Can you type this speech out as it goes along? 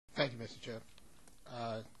Thank you, Mr. Chair.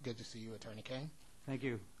 Good to see you, Attorney Kane. Thank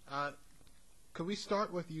you. Could we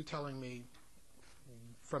start with you telling me,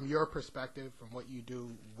 from your perspective, from what you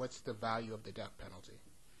do, what's the value of the death penalty?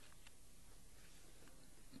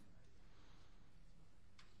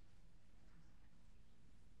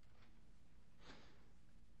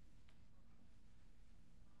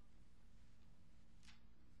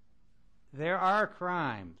 There are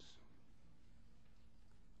crimes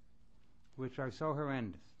which are so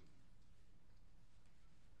horrendous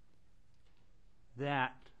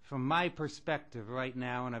that, from my perspective right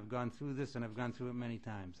now, and I've gone through this and I've gone through it many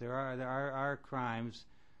times, there are crimes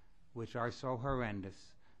which are so horrendous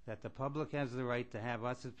that the public has the right to have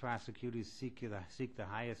us as prosecutors seek the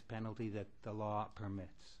highest penalty that the law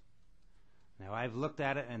permits. Now, I've looked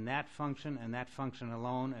at it in that function and that function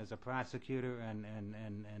alone as a prosecutor and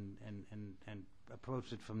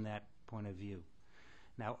approached it from that point of view.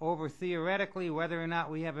 Now, over theoretically, whether or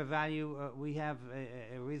not we have a value, we have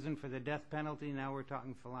a reason for the death penalty. Now we're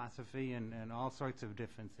talking philosophy and all sorts of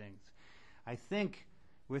different things. I think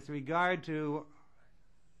with regard to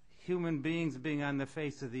human beings being on the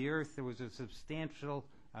face of the earth, there was a substantial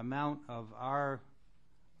amount of our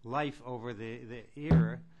life over the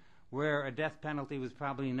era where a death penalty was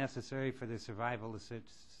probably necessary for the survival of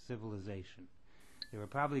civilization. There were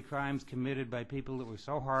probably crimes committed by people that were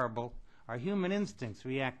so horrible. Our human instincts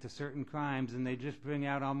react to certain crimes, and they just bring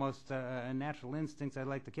out almost a natural instinct, I'd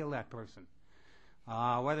like to kill that person.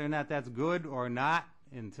 Whether or not that's good or not,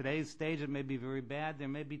 in today's stage it may be very bad. There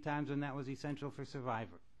may be times when that was essential for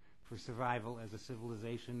survival as a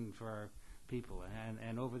civilization for our people.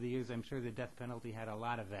 And over the years, I'm sure the death penalty had a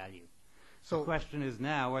lot of value. So the question is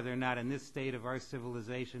now whether or not in this state of our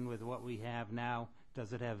civilization with what we have now,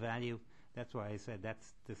 does it have value? That's why I said that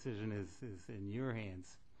decision is in your hands.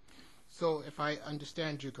 So if I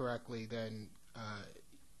understand you correctly, then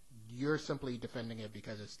you're simply defending it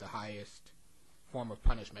because it's the highest form of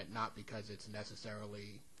punishment, not because it's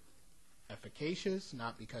necessarily efficacious,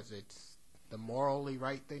 not because it's the morally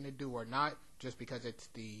right thing to do, or not just because it's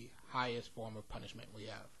the highest form of punishment we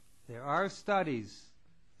have. There are studies.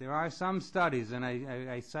 There are some studies, and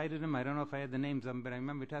I cited them. I don't know if I had the names of them, but I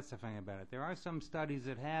remember testifying about it. There are some studies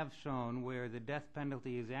that have shown where the death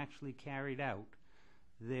penalty is actually carried out,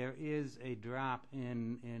 there is a drop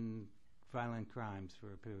in violent crimes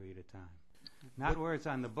for a period of time. Not where it's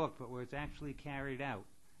on the book, but where it's actually carried out,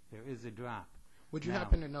 there is a drop. Would you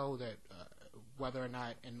happen to know that whether or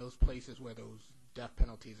not in those places where those death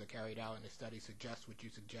penalties are carried out and the study suggests what you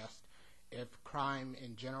suggest, if crime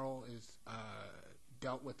in general is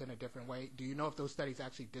dealt with in a different way? Do you know if those studies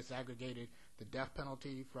actually disaggregated the death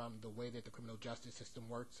penalty from the way that the criminal justice system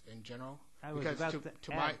works in general? Because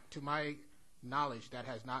to my knowledge, that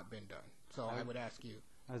has not been done. So I would ask you.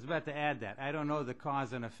 I was about to add that. I don't know the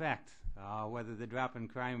cause and effect, whether the drop in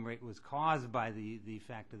crime rate was caused by the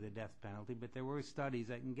fact of the death penalty, but there were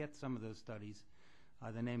studies. I can get some of those studies.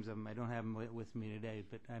 The names of them, I don't have them with me today,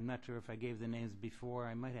 but I'm not sure if I gave the names before.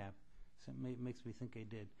 I might have. So it makes me think I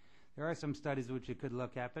did. There are some studies which you could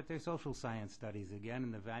look at, but they're social science studies, again,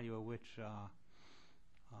 and the value of which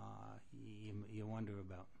you wonder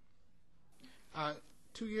about.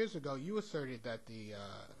 2 years ago, you asserted that the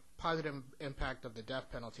positive impact of the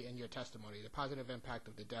death penalty in your testimony, the positive impact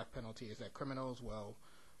of the death penalty is that criminals will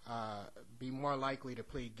be more likely to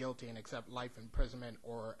plead guilty and accept life imprisonment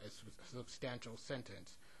or a substantial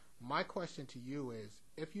sentence. My question to you is,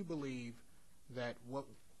 if you believe that what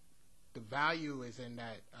the value is in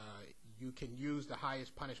that you can use the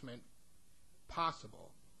highest punishment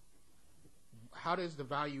possible, how does the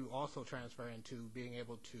value also transfer into being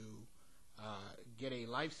able to get a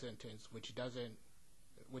life sentence, which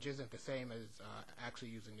isn't the same as actually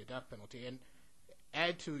using the death penalty? And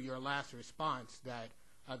add to your last response that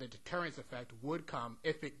the deterrence effect would come,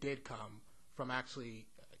 if it did come, from actually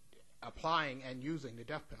applying and using the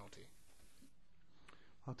death penalty.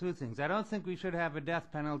 Well, two things. I don't think we should have a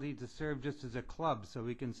death penalty to serve just as a club so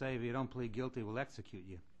we can say if you don't plead guilty, we'll execute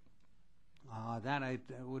you. That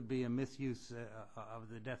would be a misuse of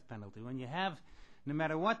the death penalty. When you have, no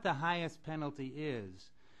matter what the highest penalty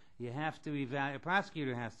is, you have to a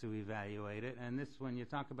prosecutor has to evaluate it, and this, when you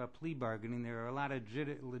talk about plea bargaining, there are a lot of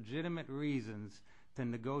legitimate reasons to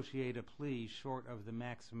negotiate a plea short of the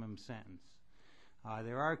maximum sentence.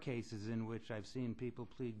 There are cases in which I've seen people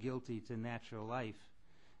plead guilty to natural life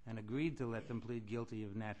and agreed to let them plead guilty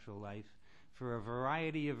of natural life for a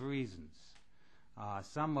variety of reasons,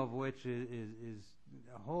 some of which is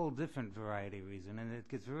a whole different variety of reason, and it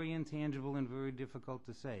gets very intangible and very difficult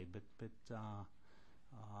to say, but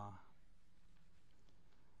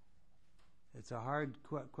it's a hard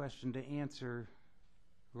question to answer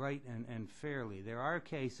right and fairly. There are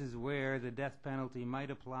cases where the death penalty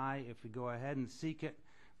might apply. If we go ahead and seek it,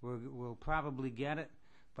 we'll probably get it,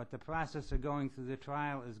 but the process of going through the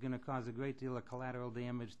trial is going to cause a great deal of collateral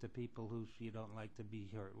damage to people who you don't like to be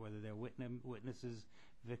hurt, whether they're witnesses,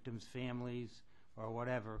 victims' families, or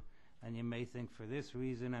whatever. And you may think, for this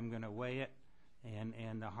reason, I'm going to weigh it,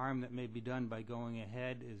 and the harm that may be done by going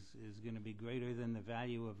ahead is going to be greater than the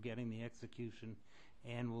value of getting the execution,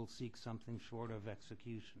 and will seek something short of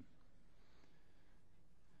execution.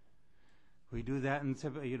 We do that in,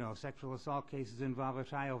 sexual assault cases involve a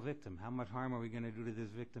child victim. How much harm are we going to do to this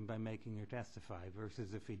victim by making her testify?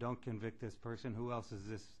 Versus if we don't convict this person, who else is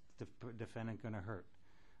this defendant going to hurt?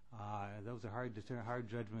 Those are hard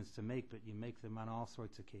judgments to make, but you make them on all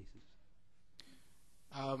sorts of cases.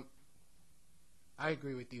 I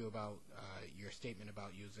agree with you about your statement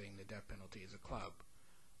about using the death penalty as a club.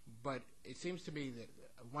 But it seems to me that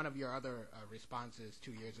one of your other responses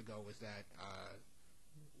 2 years ago was that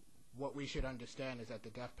what we should understand is that the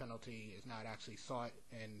death penalty is not actually sought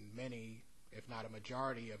in many, if not a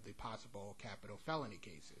majority, of the possible capital felony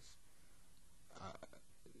cases.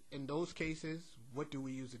 In those cases, what do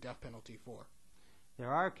we use the death penalty for? There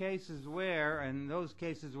are cases where, and those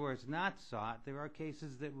cases where it's not sought, there are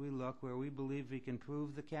cases that we look where we believe we can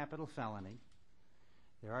prove the capital felony.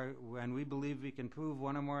 When we believe we can prove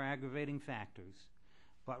one or more aggravating factors,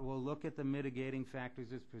 but we'll look at the mitigating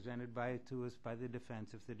factors as presented to us by the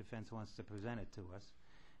defense, if the defense wants to present it to us,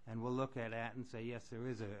 and we'll look at that and say, yes, there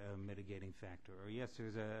is a mitigating factor, or yes,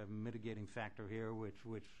 there's a mitigating factor here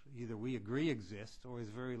which either we agree exists or is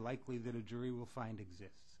very likely that a jury will find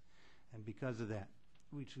exists. And because of that,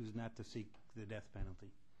 we choose not to seek the death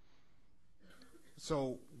penalty.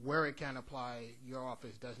 So where it can apply, your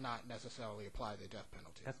office does not necessarily apply the death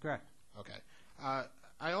penalty? That's correct. Okay.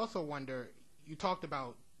 I also wonder, you talked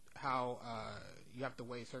about how you have to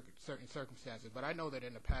weigh certain circumstances, but I know that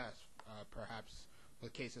in the past, perhaps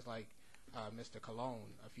with cases like Mr. Colon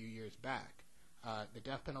a few years back, the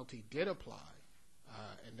death penalty did apply,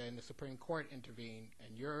 and then the Supreme Court intervened,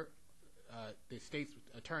 and the state's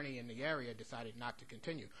attorney in the area decided not to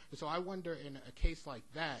continue. So I wonder, in a case like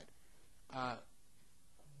that,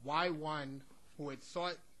 why one who had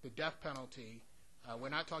sought the death penalty, we're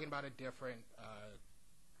not talking about a different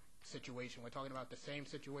situation, we're talking about the same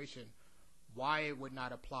situation, why it would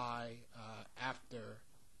not apply after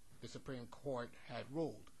the Supreme Court had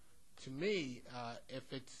ruled. To me, if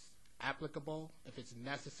it's applicable, if it's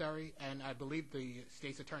necessary, and I believe the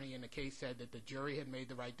state's attorney in the case said that the jury had made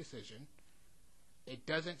the right decision, it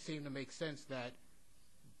doesn't seem to make sense that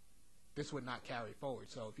this would not carry forward.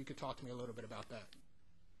 So if you could talk to me a little bit about that.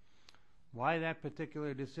 Why that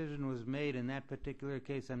particular decision was made in that particular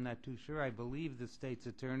case, I'm not too sure. I believe the state's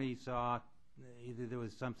attorney saw either there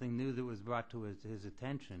was something new that was brought to his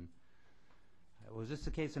attention. Was this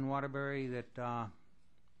the case in Waterbury that,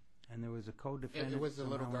 and there was a co-defendant? It was the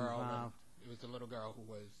little girl. Involved? It was the little girl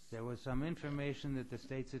who was... There was some information that the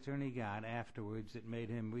state's attorney got afterwards that made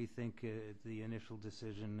him rethink the initial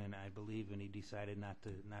decision, and I believe, and he decided not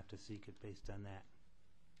to seek it based on that.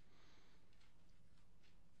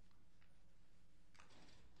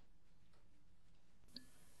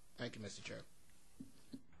 Thank you, Mr. Chair.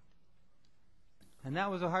 And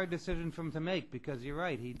that was a hard decision for him to make, because you're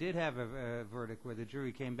right, he did have a verdict where the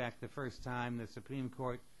jury came back the first time. The Supreme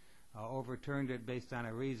Court overturned it based on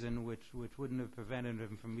a reason which wouldn't have prevented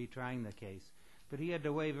him from retrying the case. But he had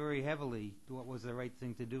to weigh very heavily what was the right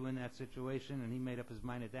thing to do in that situation, and he made up his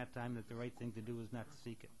mind at that time that the right thing to do was not to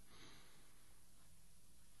seek it.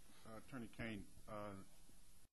 Attorney Kane,